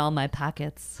fit them it? in all my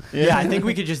pockets. Yeah, I think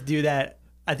we could just do that.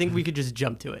 I think we could just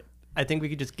jump to it. I think we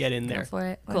could just get in Go there. for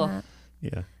it. Why Cool. not?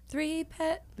 Yeah. 3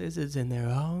 pet. Lizards and they're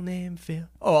all named Phil.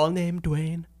 All named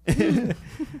Dwayne.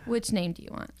 Which name do you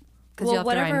want? Because Well, you have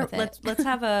to rhyme whatever. with it. Let's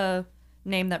have a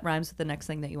name that rhymes with the next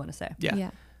thing that you want to say. Yeah.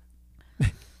 Yeah.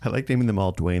 I like naming them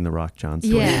all Dwayne the Rock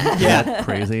Johnson. Yeah. Yeah.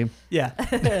 Crazy. Yeah.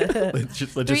 It's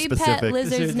just 3 specific. pet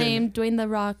lizards named Dwayne the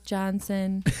Rock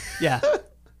Johnson. Yeah.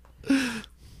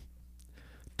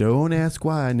 Don't ask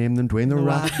why I named them Dwayne the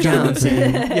Rock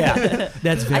Johnson. Yeah.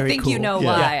 That's very I think cool. you know Yeah.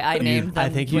 why Yeah. I named them. I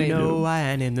think you Dwayne. know why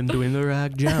I named them Dwayne the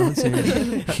Rock Johnson.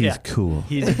 He's Yeah. cool.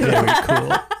 He's very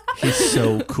cool. He's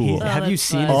so cool. Have you that's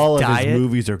seen fun. his All of diet? his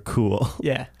movies are cool.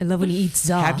 Yeah. I love when he eats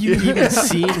za. Have you even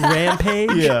seen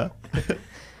Rampage? Yeah.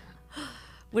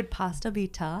 Would pasta be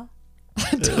ta?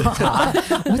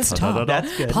 What's ta?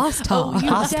 That's good.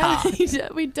 Pasta.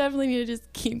 We definitely need to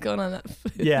just keep going on that.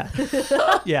 Yeah.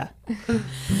 Yeah.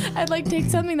 I'd like take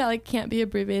something that like can't be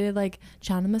abbreviated, like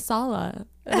chana masala.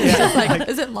 And it's just like,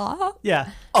 is it law?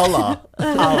 Yeah. Allah.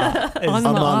 Allah. is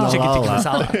Allah. chicken tikka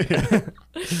Allah. masala.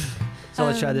 So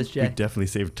let's try this, We Jay. definitely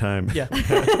saved time. Yeah.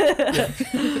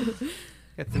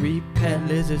 Got 3 pet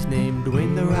lizards named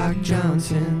Dwayne the Rock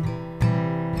Johnson.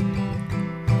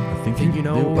 I Think you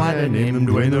know why they named him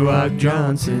Dwayne the Rock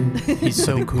Johnson? He's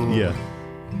so cool. Yeah.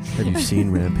 Have you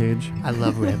seen Rampage? I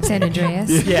love Rampage. San Andreas.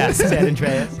 Yeah, San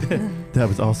Andreas. That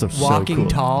was also Walking so cool.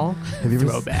 tall. Have you ever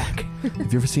Throwback.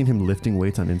 Have you ever seen him lifting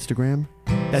weights on Instagram?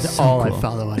 That's So all cool. I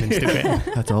follow on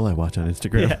Instagram. That's all I watch on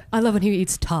Instagram. Yeah. I love when he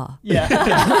eats ta. Yeah.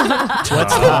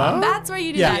 What's up? That's where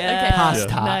you do Yeah. that.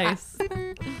 Pasta. Nice.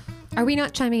 Are we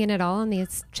not chiming in at all on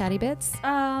these chatty bits?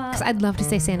 Because I'd love to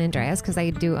say San Andreas because I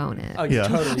do own it. Oh, you Yeah.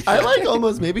 totally. I like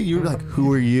almost maybe you're like,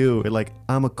 who are you? Like,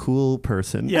 I'm a cool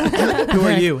person. Yeah. Who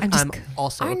are you? I'm just-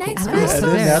 also. Our a cool next person. verse. And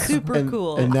then that's Super and,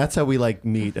 cool. And that's how we like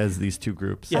meet as these two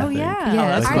groups. I Yeah. Oh, think. yeah. Yeah.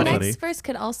 that's Our funny. next verse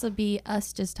could also be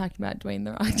us just talking about Dwayne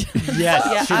the Rock Johnson. Yes.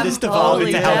 Yeah, Should I'm this devolve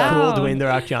totally into how down. cool Dwayne the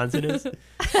Rock Johnson is? And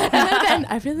then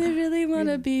I really, really want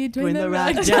to be Dwayne the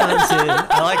Rock Johnson. Johnson.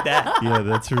 I like that. Yeah,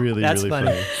 that's really, That's really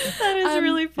funny. funny. That is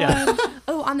really fun. Yeah.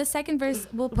 Oh, on the second verse,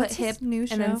 we'll put What's his hip new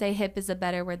and then show? say hip is a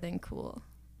better word than cool.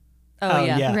 Oh,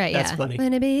 yeah. Right, That's yeah. funny.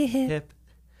 Wanna be hip. Hip.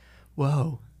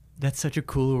 Whoa. That's such a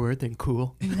cooler word than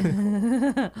cool.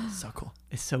 So cool.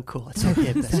 It's so cool. It's so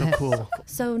hip. That's so cool.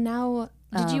 So now,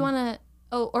 did you want to?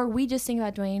 Oh, or we just sing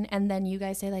about Dwayne, and then you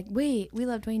guys say like, "Wait, we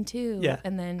love Dwayne too." Yeah.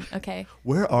 And then okay.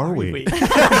 Where are we? Wait.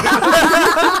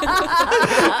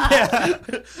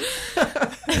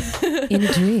 In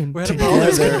a dream. We're at a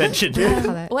ballers Together. convention. I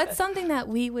call that. What's something that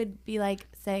we would be like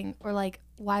saying, or like,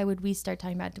 why would we start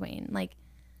talking about Dwayne? Like,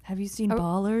 Have you seen Oh.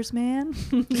 Ballers, man?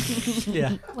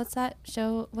 Yeah. what's that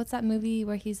show? What's that movie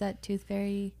where he's that tooth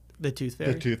fairy? The tooth The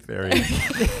fairy. Tooth Fairy.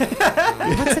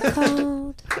 What's it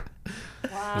called?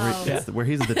 Where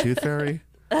he's the Tooth Fairy?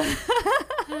 I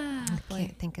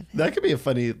can't think of it. That could be a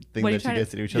funny thing What are you that you trying guys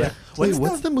to- say to each other. Yeah. Wait,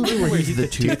 what's the movie where he's the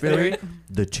Tooth Fairy?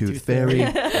 The Tooth Fairy. Yeah.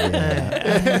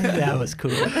 That was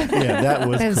cool. Yeah, that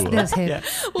was That was, cool. that was hip. Yeah.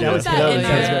 We'll That put was that that in was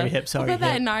our- very hip. Sorry. We'll put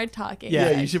that hip. in our talking.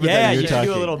 Yeah, you should put Yeah, that in your you should do a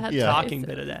talking. little That's yeah. talking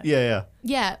bit of that. Yeah.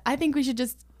 Yeah, I think we should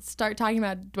just start talking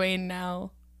about Dwayne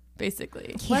now,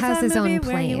 basically. He has his own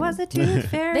plane. He was a tooth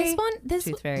fairy. This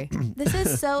Tooth fairy. this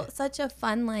is such a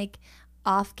fun like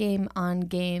off game on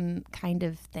game kind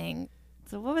of thing.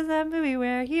 So what was that movie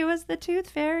where he was the tooth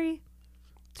fairy?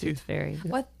 Tooth fairy.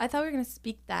 What I thought we were gonna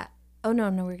speak that. Oh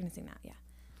no, we're gonna sing that. Yeah.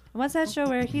 What's that show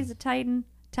where he's a Titan?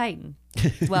 Titan.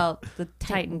 Well, the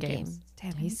Titan games.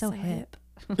 Damn, he's so hip.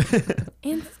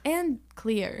 And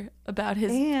clear about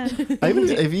his. And I even,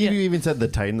 if you even said the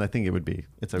Titan, I think it would be.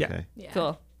 It's Yeah. okay. Yeah.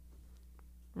 cool.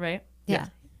 Right? Yeah.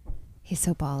 He's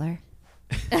so baller.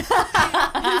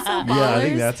 Yeah, I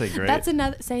think that's a great. That's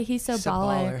another. Say he's so He's a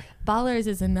baller. Ballers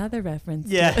is another reference.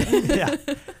 Yeah. Yeah.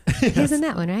 He's in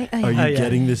that one, right? Oh, Are yeah. you yeah.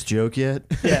 getting this joke yet?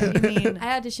 Yeah. You mean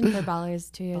I auditioned for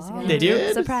Ballers 2 years ago. Did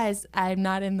you? Surprise! I'm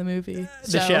not in the movie.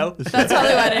 The show? That's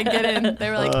probably why I didn't get in. They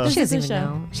were like, "This She is doesn't a even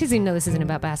show." know. She doesn't even know this isn't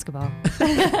about basketball.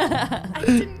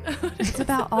 it's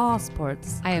about all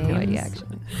sports? I have no games. idea,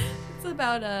 actually. It's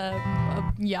about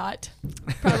a yacht,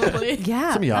 probably.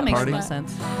 Yeah, Some yacht that makes party. more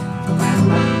sense.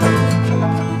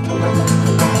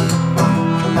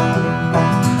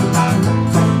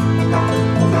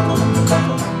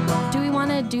 Do we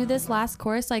want to do this last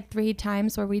course like 3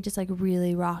 times where we just like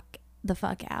really rock the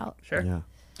fuck out, Sure. Yeah.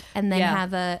 and then Yeah.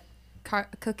 have a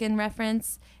cooking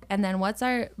reference, and then what's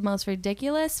our most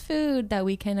ridiculous food that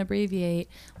we can abbreviate?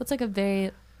 What's like a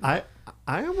very I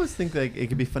almost think that it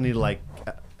could be funny to like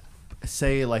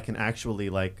say like an actually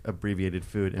like abbreviated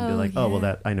food and be Oh, like, oh well,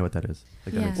 yeah. that I know what that is.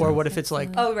 Like, that Yeah. makes Or sense. what if it's like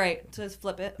Oh, right. So just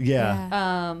flip it.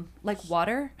 Yeah. Like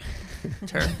water.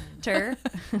 tur? Tur.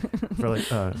 For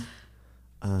like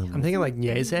I'm thinking like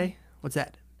Niese. What's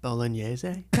that?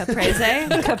 Bolognese? Caprese.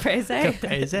 Caprese.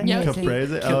 Caprese? Yeah.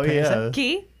 caprese. Oh yeah.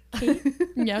 Key.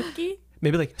 gnocchi?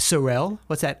 Maybe like sorrel.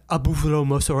 What's that? A buffalo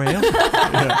mozzarella?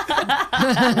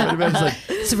 What about just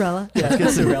like Sorella. Yeah,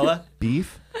 sorrella.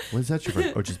 beef? What is that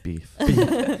for? Or just beef?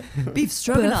 Beef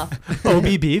stroganoff.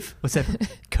 OB beef. What's that?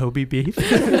 Kobe beef.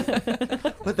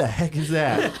 What the heck is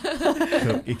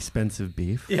that? Expensive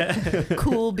beef. Yeah.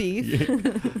 Cool beef.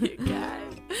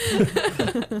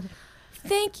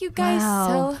 Thank you guys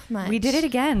Wow. so much. We did it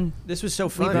again. This was so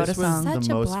We fun. wrote This a was- song. Such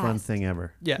the a most fun blast. thing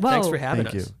ever. Yeah. Whoa. Thanks for having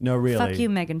Thank us. you. No, really. Fuck you,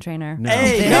 Megan Trainor. No.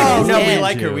 Hey, Thank no, you. we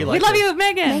like her. We We like love her. you,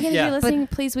 Megan. Megan, Yeah. if you're listening,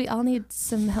 please, we all need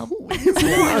some help.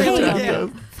 Yeah.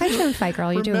 Fight your own fight,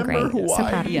 girl. You're doing Remember great. So Hawaii.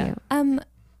 proud of Yeah. you.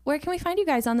 Where can we find you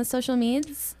guys on the social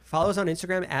medias? Follow us on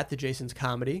Instagram at The Jason's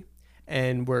Comedy.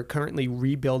 And we're currently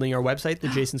rebuilding our website,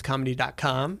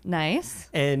 thejasonscomedy.com. Nice.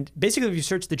 And basically, if you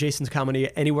search The Jason's Comedy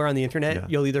anywhere on the internet, Yeah.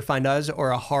 you'll either find us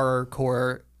or a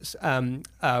horrorcore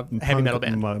heavy metal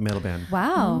band. Metal band.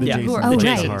 Wow. The Yeah. Jasons. Oh, The right.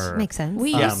 Jason Right. Horror. Makes sense.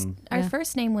 We Yeah. used, our Yeah.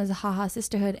 first name was Haha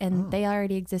Sisterhood, and they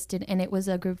already existed, and it was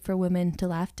a group for women to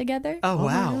laugh together. Oh,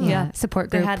 wow. Yeah. Support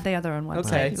They group. had their own website,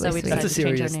 Okay. so we That's decided a to change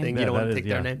our serious name. thing. Yeah, You don't want that to is- take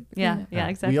their yeah. name. Yeah,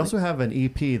 exactly. We also have an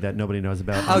EP that nobody knows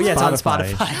about. Oh, yeah, it's on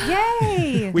Spotify. Spotify.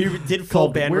 Yay! We did full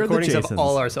Called band We're the recordings of Jasons.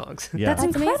 all our songs. Yeah. That's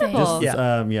That's amazing. incredible. Just,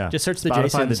 yeah. Just search The Spotify,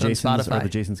 Jasons the on Jasons, or Spotify. the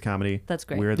Jasons Comedy. That's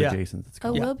great. We're the Yeah. Jasons. It's Oh,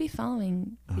 called. we'll be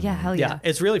following. Yeah, hell Yeah, yeah.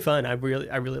 it's really fun. I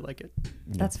really like it.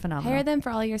 That's phenomenal. Hire them for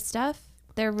all your stuff.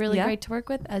 They're really Yeah. great to work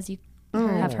with, as you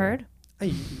Have heard?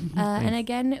 And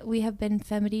again, we have been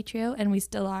Femity Trio, and we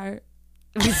still are.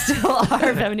 We still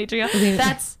are Femini Trio.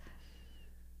 That's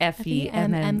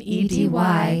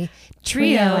FEMMEDY.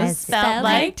 Trio spelled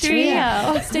like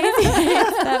trio. Stacey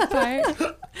hates that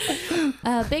part.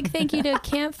 Big thank you to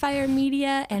Campfire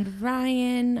Media and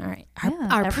Ryan, our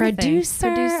Our everything. producer,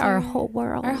 our whole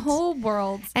world. our whole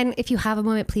world. And if you have a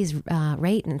moment, please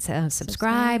rate and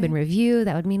subscribe and review.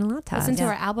 That would mean a lot to us. Listen to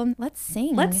our album. Let's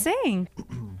sing. Let's sing.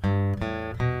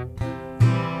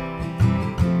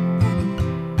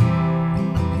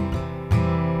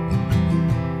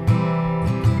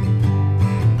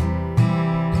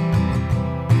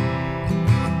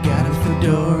 Got a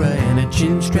fedora and a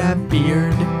chin strap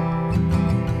beard.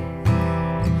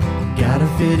 Gotta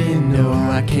fit in, no,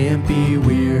 I can't be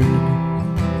weird.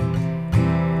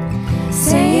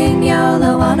 Saying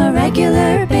YOLO on a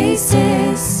regular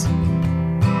basis.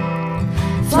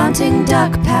 Flaunting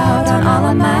duck pout on all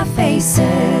of my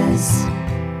faces.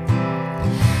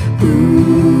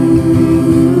 Ooh.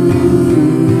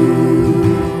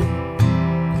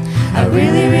 I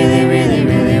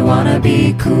really wanna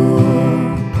be cool.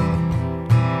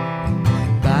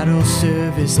 Bottle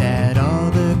service at all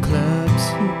the clubs.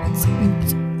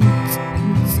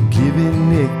 Giving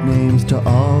nicknames to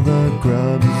all the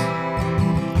grubs.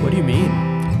 What do you mean?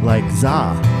 Like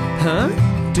Za. Huh?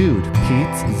 Dude,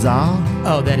 Pete's Za.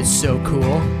 Oh, that is so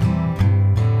cool.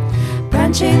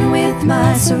 Brunching with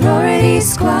my sorority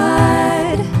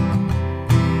squad.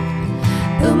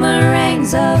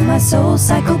 Boomerangs of my soul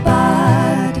cycle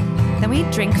bod. Then we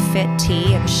drink fit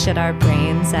tea and shit our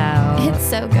brains out. It's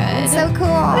so good. So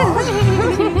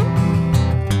cool.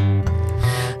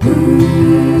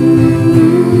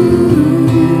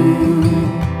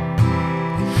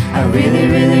 I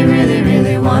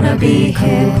really wanna be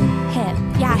hip. Hip.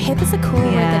 Yeah, hip is a cooler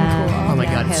word Yeah. than cool. Oh my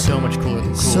Yeah, god, it's hip. so much cooler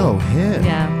than cool. So hip.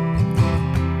 Yeah.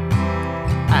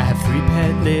 I have 3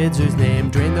 pet lizards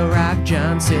named Drain the Rock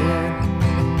Johnson.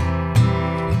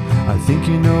 I think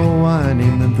you know why I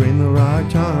named them Drain the Rock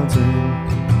Johnson.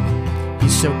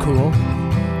 He's so cool.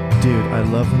 Dude, I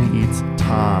love when he eats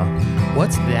ta.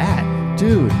 What's that?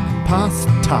 Dude,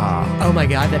 pasta. Oh my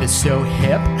god, that is so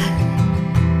hip.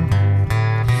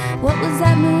 What was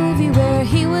that movie where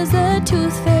he was a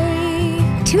tooth fairy?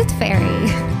 Tooth Fairy.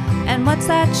 And what's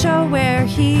that show where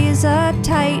he's a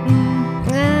titan?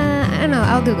 I don't know.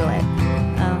 I'll Google it.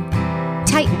 Oh.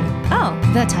 Titan. Oh,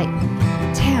 The Titan.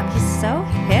 damn, he's so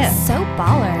hip. So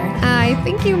baller. I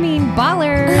think you mean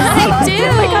baller. I do.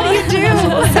 Oh my god, you do.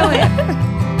 So hip.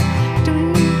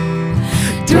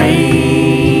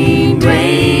 Dwayne,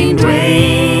 Dwayne,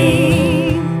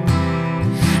 Dwayne.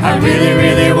 I really,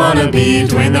 really wanna be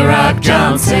Dwayne The Rock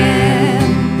Johnson.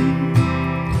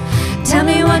 Tell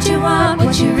me what you want,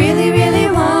 what you really, really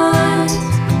want.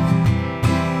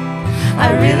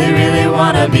 I really, really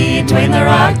wanna be Dwayne The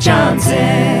Rock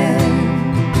Johnson.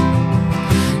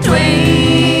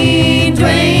 Dwayne,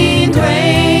 Dwayne,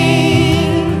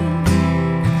 Dwayne.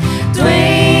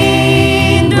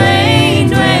 Dwayne, Dwayne,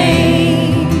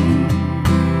 Dwayne.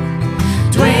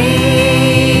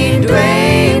 Dwayne,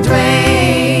 Dwayne,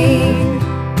 Dwayne.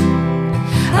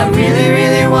 I really,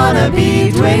 really wanna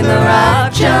be Dwayne The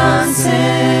Rock Johnson.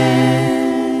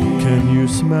 Can you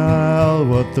smell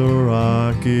what the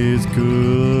Rock is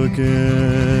cooking?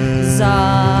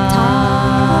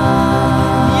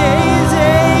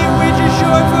 Which is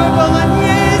short for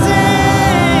bolognese.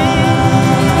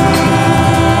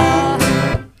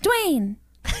 Dwayne.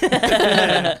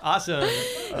 Awesome.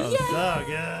 Oh, so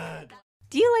good.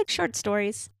 Do you like short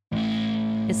stories?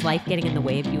 Is life getting in the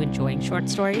way of you enjoying short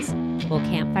stories? Well,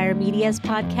 Campfire Media's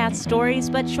podcast Stories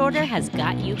But Shorter has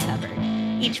got you covered.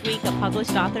 Each week, a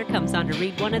published author comes on to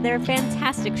read one of their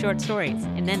fantastic short stories,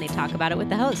 and then they talk about it with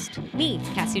the host, me,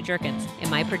 Cassie Jerkins, and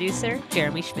my producer,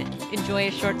 Jeremy Schmidt. Enjoy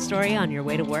a short story on your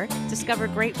way to work, discover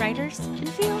great writers, and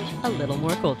feel a little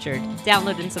more cultured.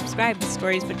 Download and subscribe to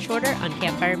Stories But Shorter on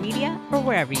Campfire Media or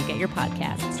wherever you get your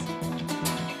podcasts.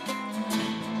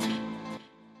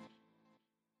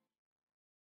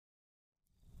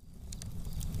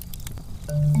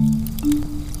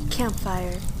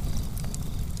 Campfire.